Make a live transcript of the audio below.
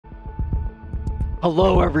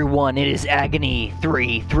Hello everyone, it is Agony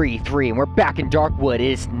 333 and we're back in Darkwood. It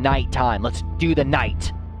is nighttime. Let's do the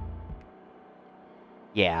night.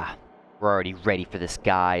 Yeah, we're already ready for this,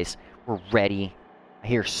 guys. We're ready. I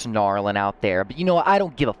hear snarling out there, but you know what? I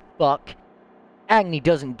don't give a fuck. Agony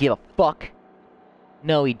doesn't give a fuck.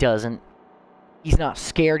 No, he doesn't. He's not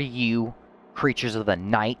scared of you, creatures of the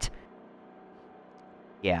night.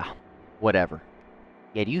 Yeah, whatever.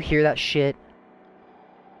 Yeah, do you hear that shit?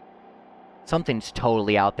 Something's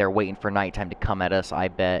totally out there waiting for nighttime to come at us, I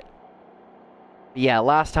bet. But yeah,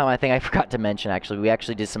 last time I think I forgot to mention, actually, we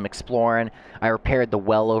actually did some exploring. I repaired the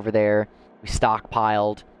well over there. We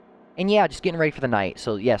stockpiled. And yeah, just getting ready for the night.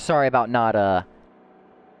 So yeah, sorry about not,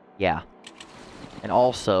 yeah. And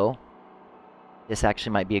also, this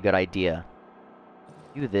actually might be a good idea.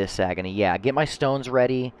 Do this, Agony. Yeah, get my stones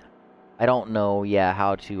ready. I don't know, yeah,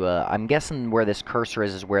 how to, I'm guessing where this cursor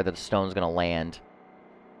is where the stone's gonna land.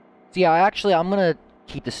 So yeah, I'm gonna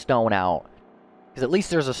keep the stone out. Because at least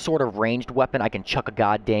there's a sort of ranged weapon. I can chuck a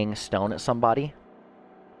goddamn stone at somebody.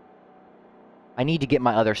 I need to get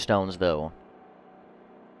my other stones, though.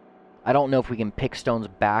 I don't know if we can pick stones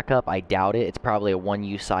back up. I doubt it. It's probably a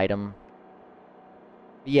one-use item.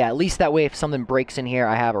 But yeah, at least that way if something breaks in here,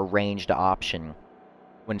 I have a ranged option.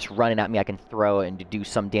 When it's running at me, I can throw it and to do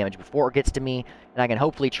some damage before it gets to me. And I can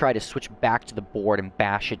hopefully try to switch back to the board and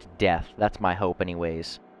bash it to death. That's my hope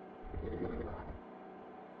anyways.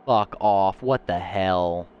 Fuck off. What the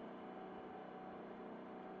hell?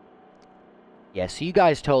 Yeah, so you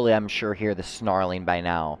guys totally, I'm sure, hear the snarling by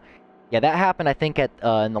now. Yeah, that happened, I think, at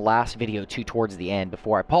in the last video, too, towards the end,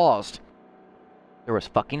 before I paused. There was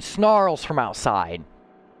fucking snarls from outside.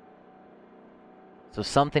 So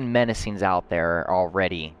something menacing's out there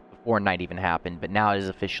already, before night even happened, but now it is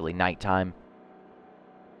officially nighttime.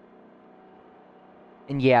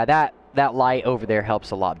 And yeah, that light over there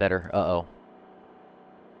helps a lot better. Uh-oh.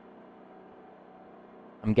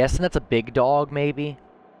 I'm guessing that's a big dog, maybe?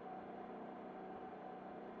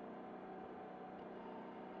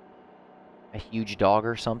 A huge dog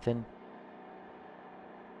or something?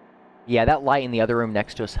 Yeah, that light in the other room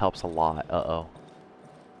next to us helps a lot. Uh-oh.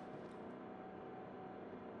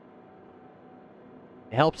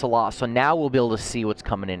 It helps a lot, so now we'll be able to see what's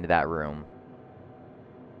coming into that room.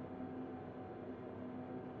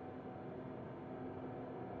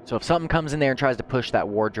 So if something comes in there and tries to push that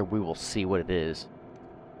wardrobe, we will see what it is.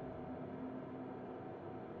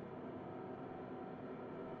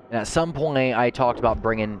 And at some point, I talked about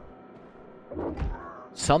bringing...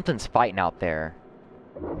 Something's fighting out there.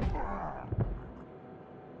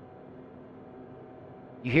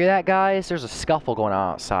 You hear that, guys? There's a scuffle going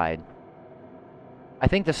on outside. I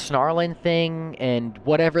think the snarling thing and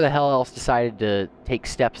whatever the hell else decided to take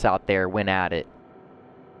steps out there went at it.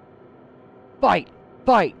 Fight!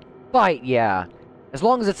 Fight! Fight! Yeah. As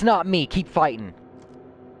long as it's not me, keep fighting.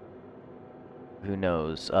 Who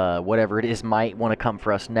knows? Whatever it is might want to come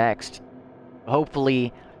for us next.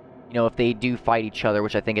 Hopefully, you know, if they do fight each other,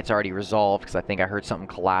 which I think it's already resolved, because I think I heard something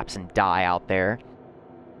collapse and die out there.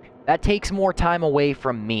 That takes more time away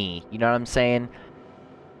from me. You know what I'm saying?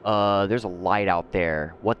 There's a light out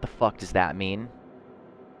there. What the fuck does that mean?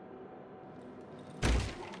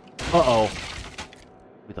 Uh-oh.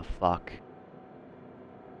 Who the fuck?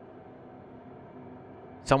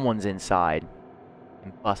 Someone's inside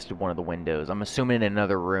and busted one of the windows. I'm assuming in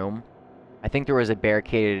another room. I think there was a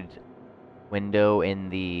barricaded window in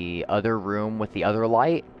the other room with the other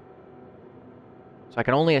light. So I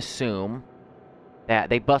can only assume that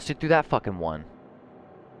they busted through that fucking one.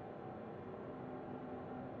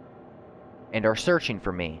 And are searching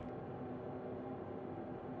for me.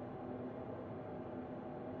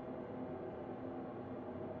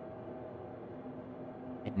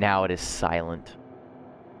 And now it is silent.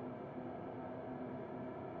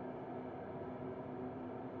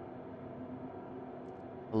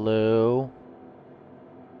 Hello?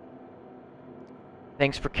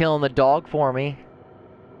 Thanks for killing the dog for me.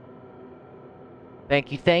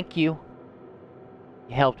 Thank you, thank you.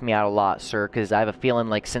 You helped me out a lot, sir, because I have a feeling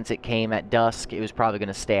like since it came at dusk, it was probably going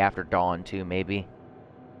to stay after dawn, too, maybe.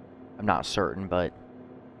 I'm not certain, but...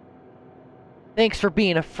 Thanks for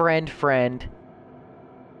being a friend.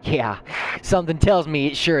 Yeah, something tells me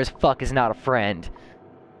it sure as fuck is not a friend.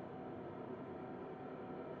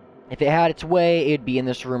 If it had its way, it'd be in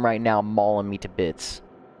this room right now mauling me to bits.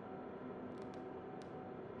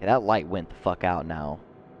 Okay, that light went the fuck out now.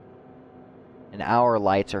 And our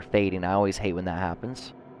lights are fading. I always hate when that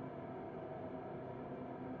happens.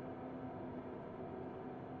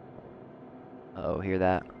 Uh-oh, hear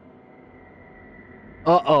that?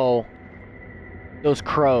 Uh-oh. Those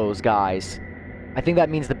crows, guys. I think that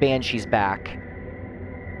means the Banshee's back.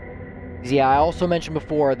 Yeah, I also mentioned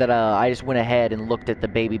before that I just went ahead and looked at the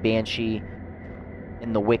baby banshee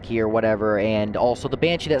in the wiki or whatever, and also the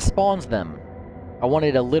banshee that spawns them. I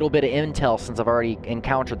wanted a little bit of intel since I've already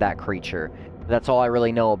encountered that creature. That's all I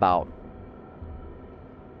really know about.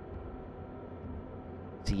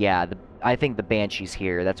 So yeah, I think the banshee's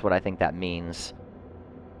here. That's what I think that means.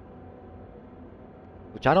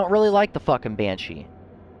 Which I don't really like the fucking banshee.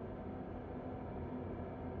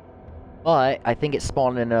 But I think it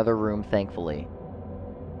spawned in another room, thankfully.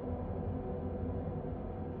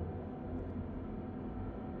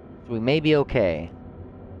 So we may be okay.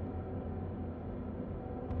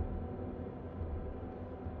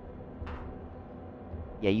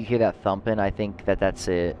 Yeah, you hear that thumping? I think that's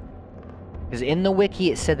it. Because in the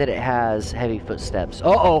wiki, it said that it has heavy footsteps.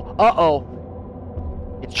 Uh-oh!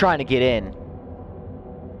 Uh-oh! It's trying to get in.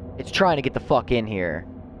 It's trying to get the fuck in here.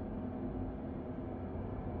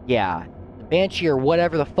 Yeah. The banshee or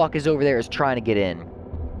whatever the fuck is over there is trying to get in.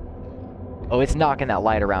 Oh, it's knocking that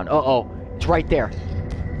light around. Uh-oh. It's right there.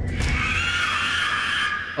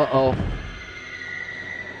 Uh-oh.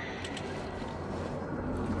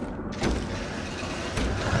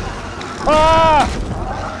 Ah!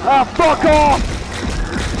 Ah, fuck off!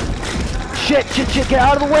 Shit, shit, shit, get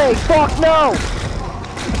out of the way! Fuck, no!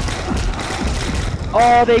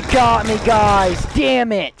 Oh, they got me, guys!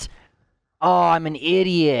 Damn it! Oh, I'm an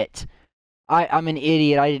idiot. I'm an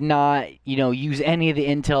idiot. I did not, you know, use any of the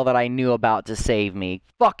intel that I knew about to save me.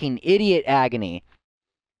 Fucking idiot agony.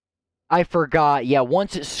 I forgot. Yeah,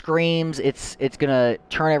 once it screams, it's gonna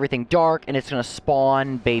turn everything dark, and it's gonna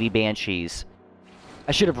spawn baby banshees.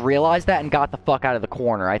 I should have realized that and got the fuck out of the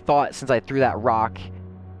corner. I thought since I threw that rock,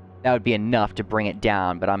 that would be enough to bring it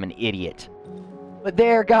down, but I'm an idiot. But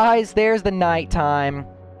there, guys, there's the nighttime.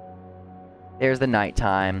 There's the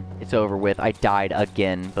nighttime. It's over with. I died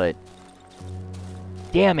again, but...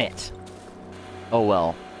 damn it! Oh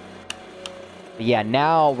well. But yeah,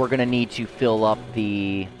 now we're gonna need to fill up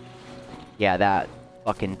the... yeah, that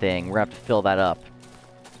fucking thing. We're gonna have to fill that up.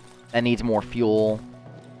 That needs more fuel.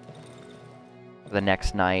 For the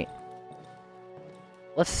next night.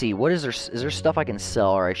 Let's see, what is there? Is there stuff I can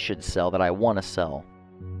sell or I should sell that I want to sell?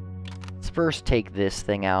 Let's first take this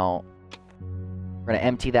thing out. We're gonna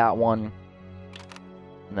empty that one.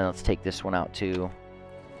 And then let's take this one out too.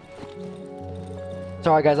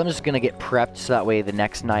 Sorry guys, I'm just gonna get prepped so that way the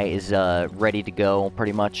next night is ready to go,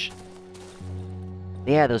 pretty much.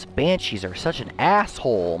 Yeah, those banshees are such an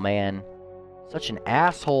asshole, man. Such an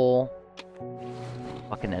asshole.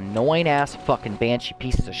 Fucking annoying ass fucking banshee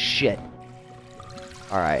pieces of shit.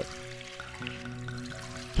 Alright.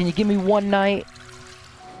 Can you give me one night?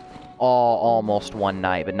 Oh, almost one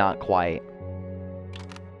night, but not quite.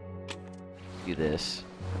 Do this.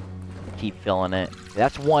 Keep filling it.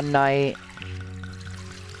 That's one night.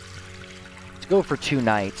 Let's go for 2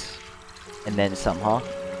 nights. And then some, huh?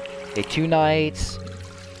 Okay, 2 nights.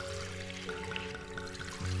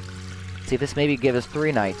 See, this maybe give us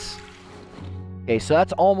 3 nights. Okay, so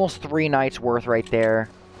that's almost 3 nights worth right there.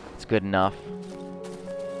 It's good enough.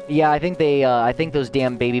 Yeah, I think I think those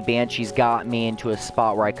damn baby banshees got me into a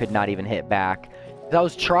spot where I could not even hit back. 'Cause I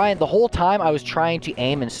was trying, the whole time I was trying to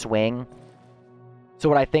aim and swing. So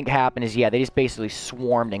what I think happened is, yeah, they just basically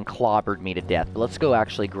swarmed and clobbered me to death. But let's go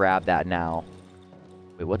actually grab that now.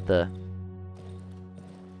 Wait, what the...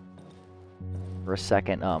 For a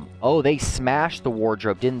second, oh, they smashed the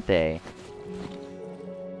wardrobe, didn't they?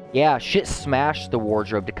 Yeah, shit smashed the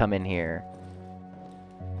wardrobe to come in here.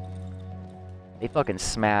 They fucking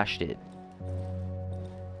smashed it.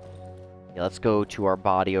 Yeah, let's go to our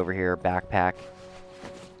body over here, backpack.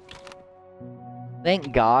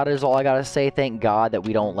 Thank God is all I gotta say. Thank God that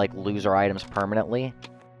we don't, like, lose our items permanently.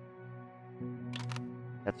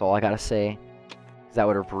 That's all I gotta say. 'Cause that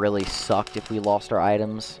would have really sucked if we lost our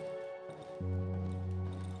items.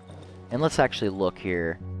 And let's actually look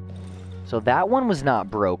here. So that one was not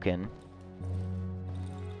broken.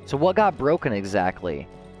 So what got broken exactly?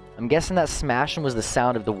 I'm guessing that smashing was the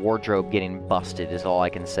sound of the wardrobe getting busted, is all I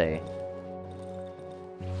can say.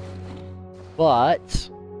 But...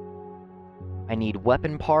 I need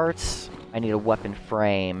weapon parts. I need a weapon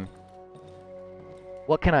frame.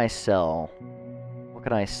 What can I sell? What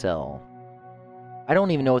can I sell? I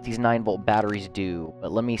don't even know what these 9-volt batteries do,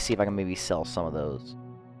 but let me see if I can maybe sell some of those.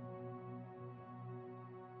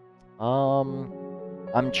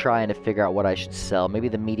 I'm trying to figure out what I should sell. Maybe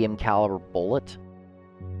the medium caliber bullet?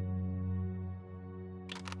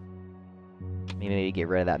 Maybe get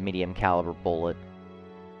rid of that medium caliber bullet.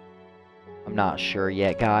 I'm not sure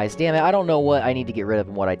yet, guys. Damn it, I don't know what I need to get rid of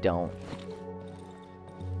and what I don't.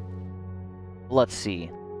 Let's see.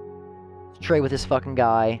 Let's trade with this fucking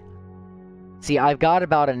guy. See, I've got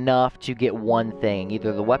about enough to get one thing.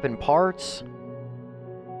 Either the weapon parts...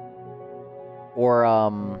 or,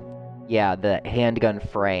 yeah, the handgun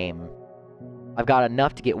frame. I've got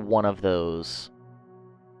enough to get one of those.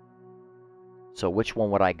 So which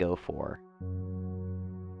one would I go for?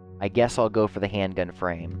 I guess I'll go for the handgun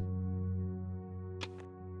frame.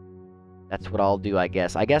 That's what I'll do, I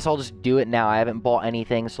guess. I guess I'll just do it now. I haven't bought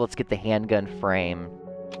anything, so let's get the handgun frame.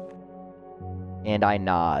 And I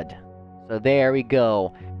nod. So there we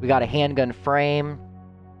go. We got a handgun frame.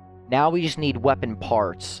 Now we just need weapon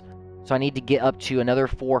parts. So I need to get up to another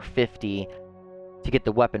 450 to get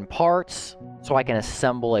the weapon parts so I can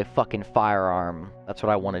assemble a fucking firearm. That's what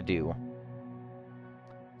I want to do.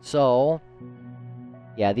 So,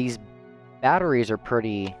 yeah, these batteries are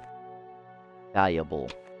pretty valuable.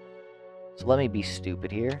 So let me be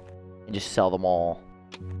stupid here and just sell them all.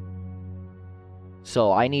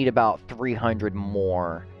 So I need about 300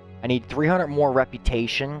 more. I need 300 more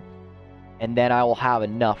reputation, and then I will have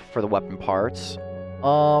enough for the weapon parts.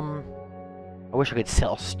 I wish I could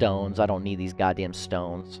sell stones. I don't need these goddamn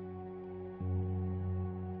stones.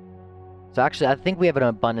 So actually, I think we have an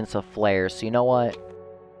abundance of flares. So you know what?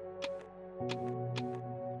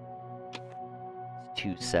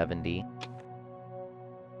 270.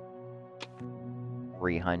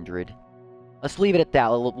 300. Let's leave it at that.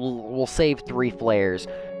 We'll save 3 flares.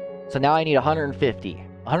 So now I need 150.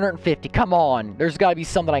 150. Come on. There's got to be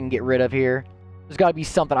something I can get rid of here. There's got to be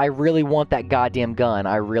something. I really want that goddamn gun.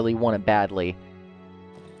 I really want it badly.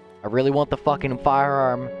 I really want the fucking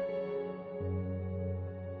firearm.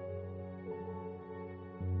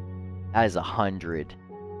 That is 100.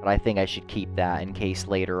 But I think I should keep that in case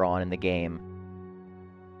later on in the game.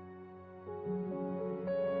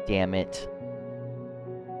 Damn it.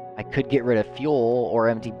 I could get rid of fuel or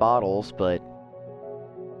empty bottles, but...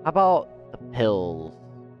 how about the pills?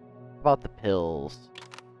 How about the pills?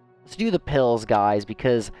 Let's do the pills, guys,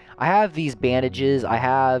 because I have these bandages. I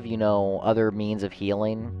have, you know, other means of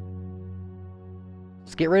healing.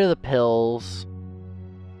 Let's get rid of the pills.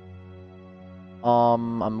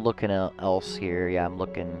 I'm looking else here. Yeah, I'm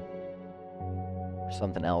looking for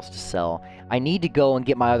something else to sell. I need to go and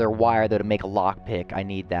get my other wire, though, to make a lockpick. I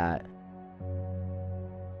need that.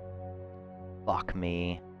 Fuck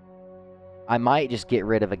me. I might just get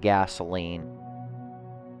rid of a gasoline.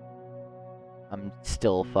 I'm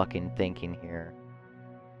still fucking thinking here.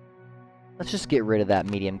 Let's just get rid of that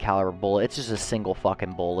medium caliber bullet. It's just a single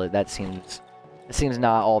fucking bullet. It seems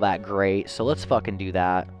not all that great. So let's fucking do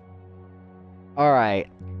that. Alright.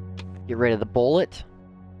 Get rid of the bullet.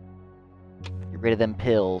 Get rid of them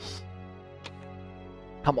pills.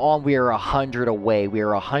 Come on, we are 100 away. We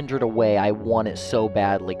are 100 away. I want it so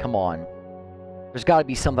badly. Come on. There's got to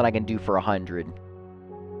be something I can do for 100.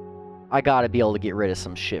 I got to be able to get rid of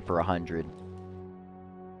some shit for 100.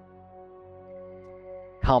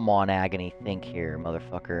 Come on, Agony. Think here,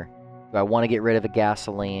 motherfucker. Do I want to get rid of a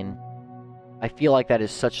gasoline? I feel like that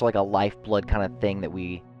is such like a lifeblood kind of thing that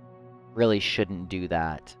we really shouldn't do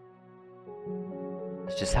that.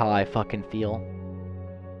 It's just how I fucking feel.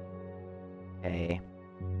 Okay.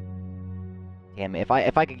 Damn it.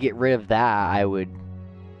 If I could get rid of that, I would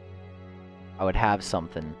have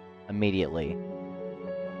something immediately.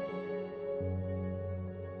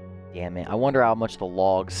 Damn it. I wonder how much the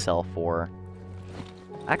logs sell for.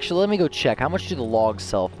 Actually, let me go check. How much do the logs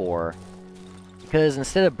sell for? Because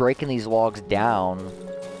instead of breaking these logs down,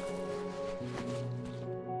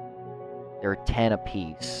 they're 10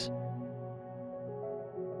 apiece.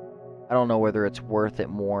 I don't know whether it's worth it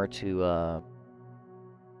more to, I'm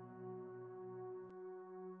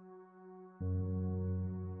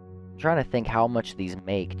trying to think how much these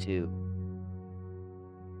make, too.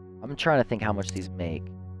 I'm trying to think how much these make.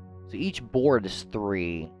 So each board is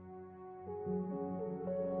 3.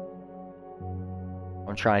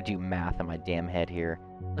 I'm trying to do math in my damn head here.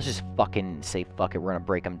 Let's just fucking say fuck it. We're gonna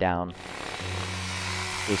break them down.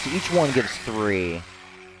 Okay, so each one gives 3.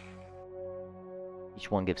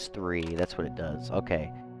 Each one gives 3. That's what it does.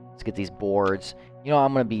 Okay. Let's get these boards. You know,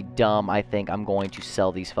 I'm gonna be dumb. I think I'm going to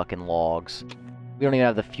sell these fucking logs. We don't even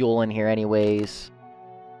have the fuel in here anyways.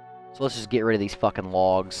 So let's just get rid of these fucking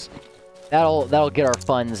logs. That'll get our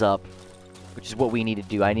funds up. Which is what we need to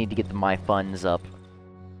do. I need to get my funds up.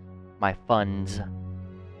 My funds.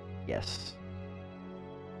 Yes.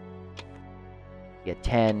 Yeah,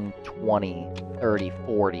 10, 20, 30,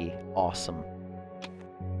 40. Awesome.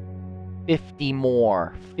 50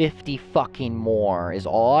 more. 50 fucking more is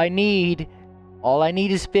all I need. All I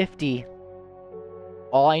need is 50.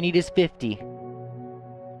 All I need is 50.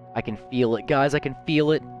 I can feel it, guys. I can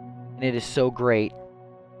feel it. And it is so great.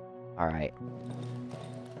 Alright.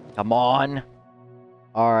 Come on.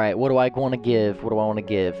 Alright, what do I want to give? What do I want to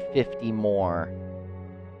give? 50 more.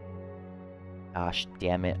 Gosh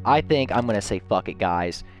damn it. I think I'm going to say fuck it,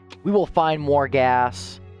 guys. We will find more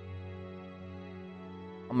gas.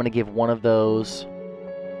 I'm going to give one of those.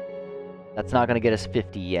 That's not going to get us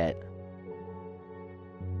 50 yet.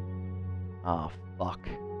 Oh, fuck.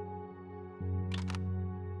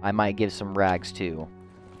 I might give some rags, too.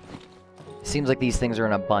 It seems like these things are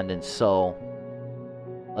in abundance, so...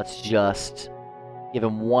 let's just... give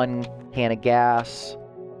him one can of gas.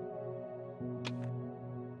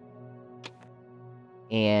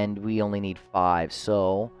 And we only need 5,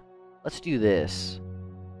 so... let's do this.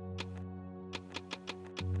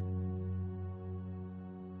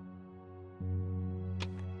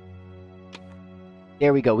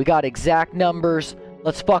 There we go. We got exact numbers.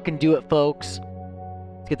 Let's fucking do it, folks.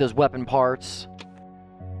 Let's get those weapon parts.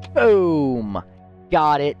 Boom!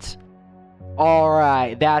 Got it.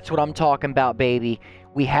 Alright, that's what I'm talking about, baby.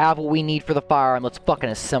 We have what we need for the firearm. Let's fucking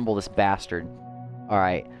assemble this bastard.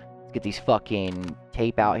 Alright, let's get these fucking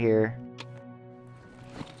tape out here.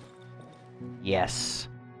 Yes.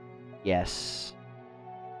 Yes.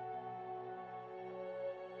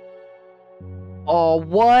 Oh,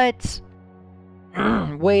 what?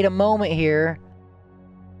 Wait a moment here.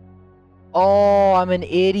 Oh, I'm an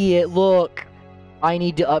idiot. Look. I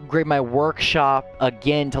need to upgrade my workshop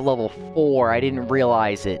again to level 4. I didn't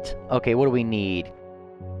realize it. Okay, what do we need?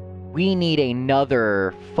 We need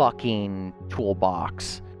another fucking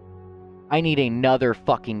toolbox. I need another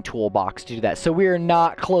fucking toolbox to do that. So we're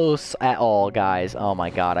not close at all, guys. Oh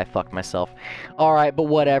my god, I fucked myself. Alright, but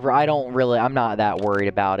whatever. I'm not that worried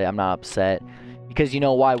about it. I'm not upset. Because you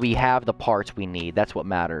know why? We have the parts we need. That's what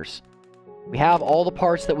matters. We have all the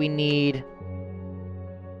parts that we need.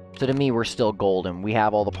 So to me, we're still golden. We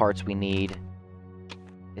have all the parts we need.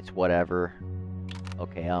 It's whatever.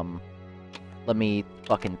 Okay, let me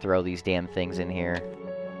fucking throw these damn things in here.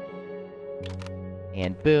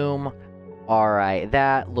 And boom. Alright,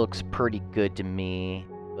 that looks pretty good to me.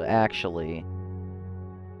 But actually...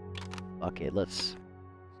 okay, let's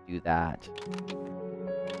do that.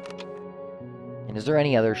 And is there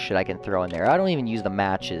any other shit I can throw in there? I don't even use the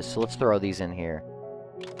matches, so let's throw these in here.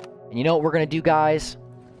 And you know what we're gonna do, guys?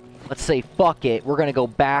 Let's say fuck it. We're gonna go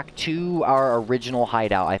back to our original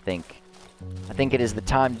hideout, I think. I think it is the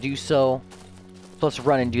time to do so. So let's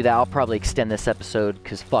run and do that. I'll probably extend this episode,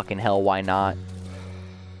 because fucking hell, why not?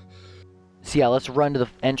 So yeah, let's run to the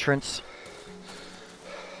entrance.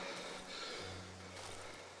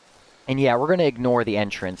 And yeah, we're gonna ignore the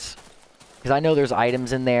entrance. Because I know there's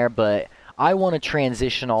items in there, but... I want to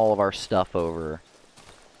transition all of our stuff over.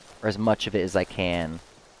 Or as much of it as I can.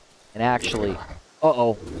 And actually...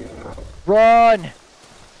 uh-oh. Run!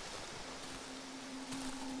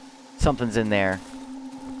 Something's in there.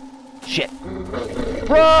 Shit.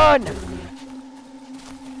 Run!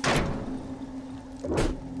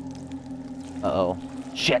 Uh-oh.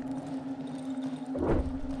 Shit.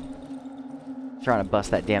 Trying to bust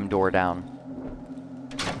that damn door down.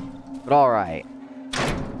 But alright.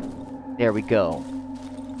 There we go.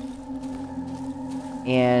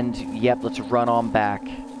 And, yep, let's run on back.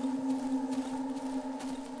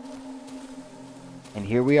 And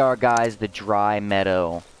here we are, guys, the dry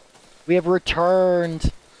meadow. We have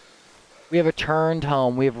returned. We have returned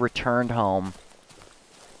home. We have returned home.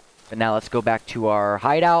 But now let's go back to our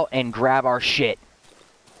hideout and grab our shit.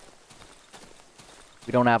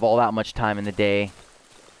 We don't have all that much time in the day.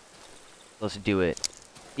 Let's do it.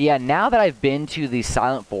 Yeah, now that I've been to the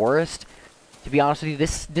Silent Forest, to be honest with you,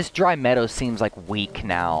 this dry meadow seems like weak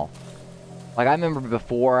now. Like I remember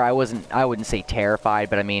before, I wouldn't say terrified,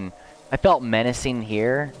 but I mean, I felt menacing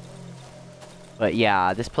here. But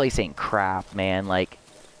yeah, this place ain't crap, man. Like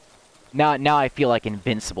now I feel like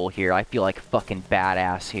invincible here. I feel like fucking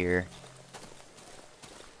badass here.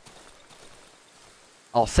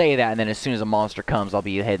 I'll say that, and then as soon as a monster comes, I'll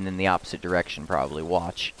be heading in the opposite direction, probably.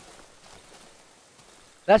 Watch.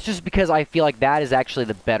 That's just because I feel like that is actually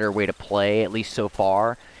the better way to play, at least so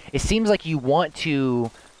far. It seems like you want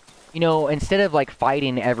to, you know, instead of like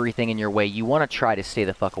fighting everything in your way, you want to try to stay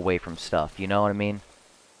the fuck away from stuff, you know what I mean?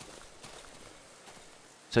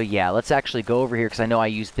 So yeah, let's actually go over here, because I know I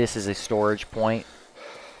used this as a storage point.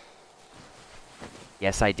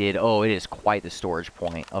 Yes, I did. Oh, it is quite the storage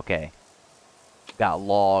point. Okay. Got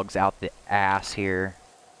logs out the ass here.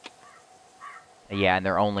 Yeah, and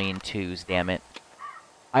they're only in 2s, damn it.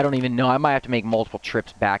 I don't even know. I might have to make multiple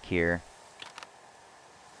trips back here.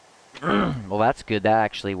 Well, that's good. That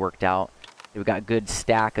actually worked out. We got a good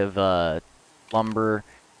stack of lumber.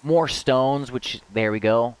 More stones, which... there we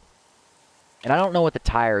go. And I don't know what the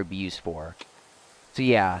tire would be used for. So,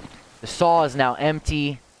 yeah. The saw is now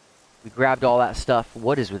empty. We grabbed all that stuff.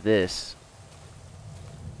 What is with this?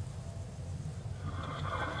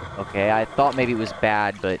 Okay, I thought maybe it was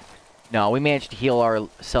bad, but no, we managed to heal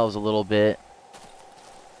ourselves a little bit.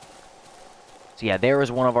 So yeah, there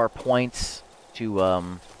was one of our points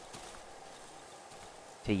to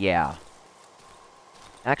yeah.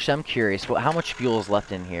 Actually, I'm curious. How much fuel is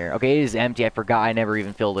left in here? Okay, it is empty. I forgot. I never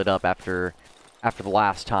even filled it up after the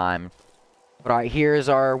last time. But alright, here's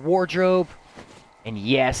our wardrobe. And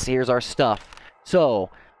yes, here's our stuff.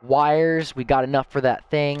 So, wires. We got enough for that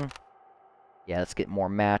thing. Yeah, let's get more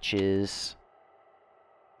matches.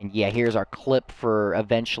 And yeah, here's our clip for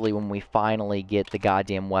eventually when we finally get the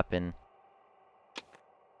goddamn weapon.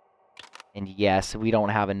 And yes, we don't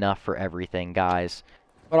have enough for everything, guys.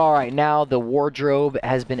 But alright, now the wardrobe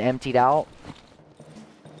has been emptied out.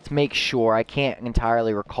 Let's make sure. I can't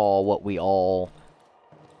entirely recall what we all...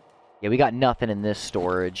 Yeah, we got nothing in this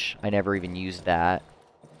storage. I never even used that.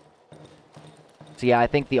 So yeah, I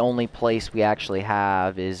think the only place we actually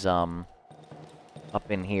have is, up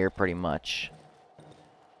in here, pretty much.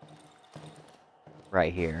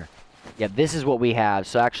 Right here. Yeah, this is what we have.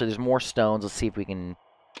 So actually, there's more stones. Let's see if we can...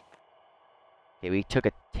 Okay, we took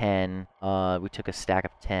a 10. We took a stack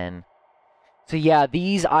of 10. So yeah,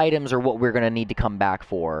 these items are what we're going to need to come back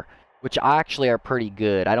for. Which actually are pretty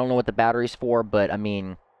good. I don't know what the battery's for, but I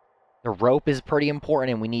mean... The rope is pretty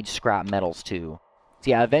important, and we need scrap metals too. So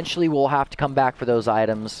yeah, eventually we'll have to come back for those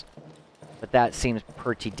items. But that seems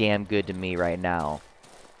pretty damn good to me right now.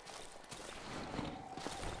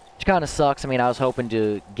 Which kind of sucks. I mean, I was hoping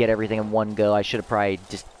to get everything in one go. I should have probably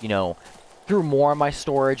just, you know, threw more on my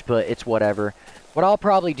storage, but it's whatever. What I'll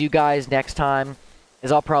probably do, guys, next time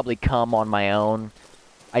is I'll probably come on my own.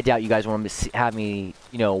 I doubt you guys want to have me,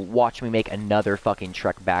 you know, watch me make another fucking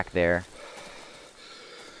trek back there.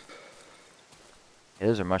 Yeah,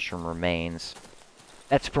 those are mushroom remains.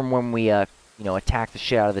 That's from when we, you know, attacked the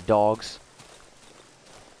shit out of the dogs.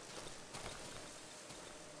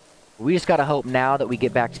 We just gotta hope now that we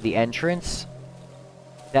get back to the entrance,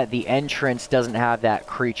 that the entrance doesn't have that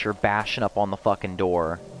creature bashing up on the fucking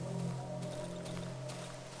door.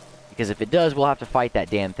 Because if it does, we'll have to fight that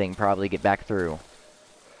damn thing, probably get back through.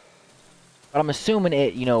 But I'm assuming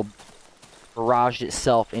it, you know, barraged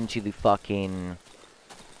itself into the fucking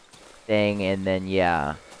thing, and then,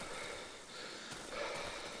 yeah.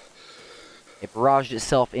 It barraged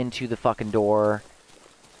itself into the fucking door.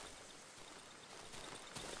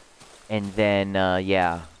 And then,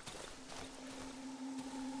 yeah.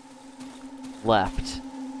 Left. That's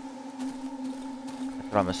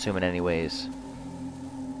what I'm assuming anyways.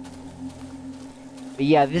 But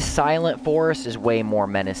yeah, this silent forest is way more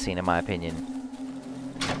menacing in my opinion.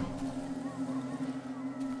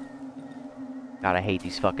 God, I hate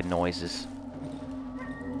these fucking noises.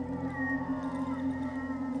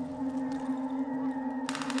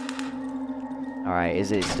 Alright,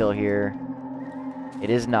 is it still here? It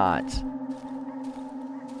is not.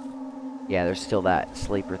 Yeah, there's still that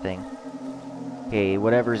sleeper thing. Okay,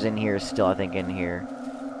 whatever's in here is still, I think, in here.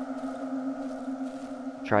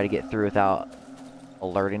 Try to get through without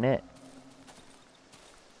alerting it.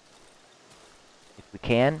 If we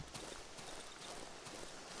can.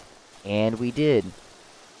 And we did.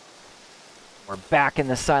 We're back in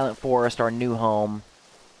the silent forest, our new home.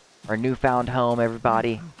 Our newfound home,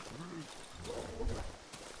 everybody.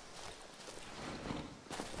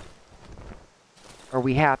 Are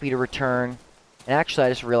we happy to return? And actually, I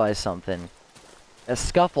just realized something. A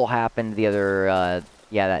scuffle happened the other,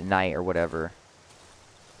 yeah, that night or whatever.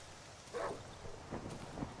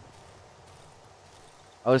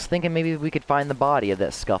 I was thinking maybe we could find the body of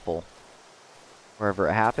that scuffle. Wherever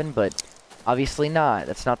it happened, but obviously not.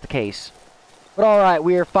 That's not the case. But alright,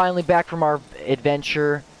 we are finally back from our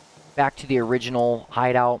adventure. Back to the original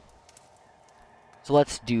hideout. So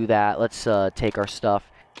let's do that. Let's take our stuff.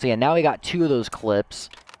 So yeah, now we got 2 of those clips.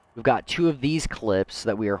 We've got 2 of these clips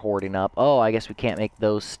that we are hoarding up. Oh, I guess we can't make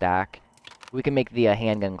those stack. We can make the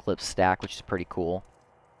handgun clips stack, which is pretty cool.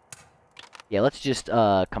 Yeah, let's just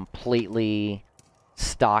completely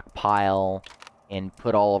stockpile and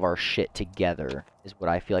put all of our shit together is what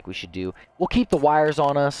I feel like we should do. We'll keep the wires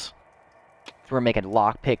on us. So we're making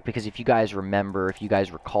lockpick because if you guys remember, if you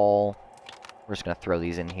guys recall, we're just going to throw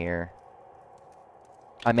these in here.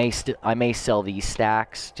 I may sell these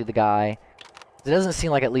stacks to the guy. It doesn't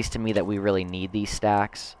seem like, at least to me, that we really need these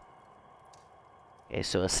stacks. Okay,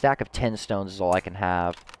 so a stack of 10 stones is all I can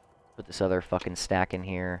have. Put this other fucking stack in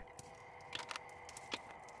here.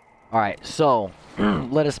 Alright, so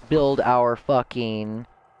let us build our fucking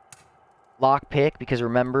lockpick, because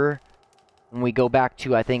remember, when we go back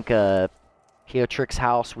to, I think, Keotrix's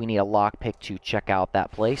house. We need a lockpick to check out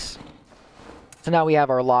that place. So now we have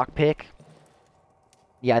our lockpick.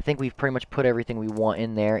 Yeah, I think we've pretty much put everything we want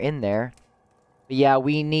in there. But yeah,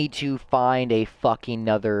 we need to find a fucking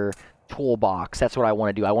another toolbox. That's what I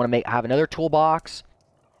want to do. I want to have another toolbox,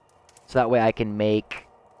 so that way I can make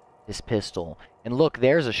this pistol. And look,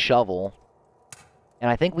 there's a shovel. And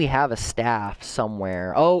I think we have a staff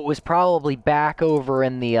somewhere. Oh, it was probably back over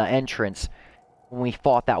in the entrance when we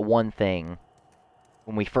fought that one thing.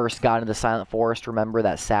 When we first got into the Silent Forest, remember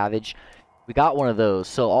that savage? We got one of those.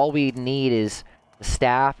 So all we need is the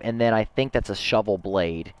staff, and then I think that's a shovel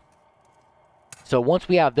blade. So once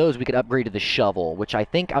we have those, we could upgrade to the shovel, which I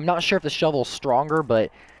think, I'm not sure if the shovel's stronger,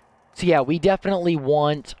 but... So yeah, we definitely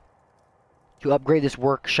want to upgrade this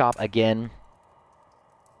workshop again.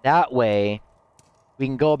 That way, we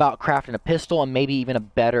can go about crafting a pistol and maybe even a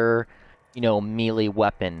better, you know, melee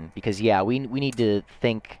weapon. Because yeah, we need to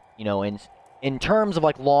think, you know, in terms of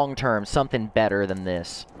like long term, something better than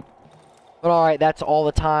this. But alright, that's all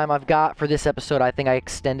the time I've got for this episode. I think I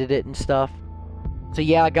extended it and stuff. So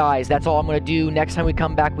yeah, guys, that's all I'm going to do. Next time we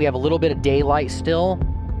come back, we have a little bit of daylight still.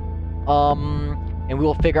 And we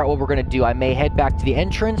will figure out what we're going to do. I may head back to the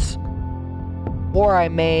entrance. Or I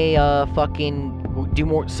may, fucking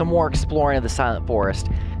do some more exploring of the Silent Forest.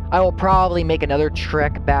 I will probably make another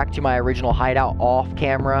trek back to my original hideout off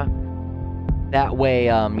camera. That way,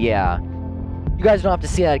 yeah. You guys don't have to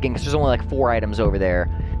see that again, because there's only like 4 items over there.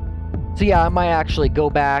 So yeah, I might actually go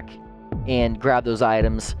back and grab those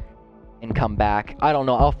items and come back. I don't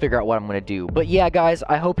know. I'll figure out what I'm going to do. But yeah, guys,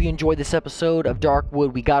 I hope you enjoyed this episode of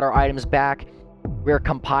Darkwood. We got our items back. We're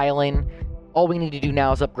compiling. All we need to do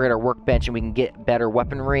now is upgrade our workbench and we can get better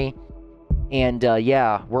weaponry. And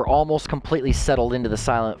yeah, we're almost completely settled into the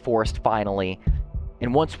Silent Forest finally.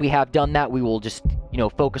 And once we have done that, we will just, you know,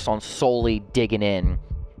 focus on solely digging in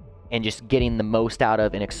and just getting the most out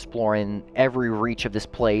of and exploring every reach of this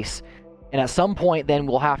place. And at some point, then,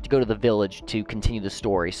 we'll have to go to the village to continue the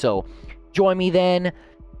story. So, join me then.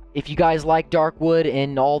 If you guys like Darkwood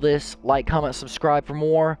and all this, like, comment, subscribe for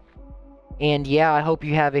more. And yeah, I hope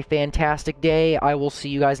you have a fantastic day. I will see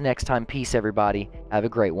you guys next time. Peace, everybody. Have a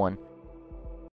great one.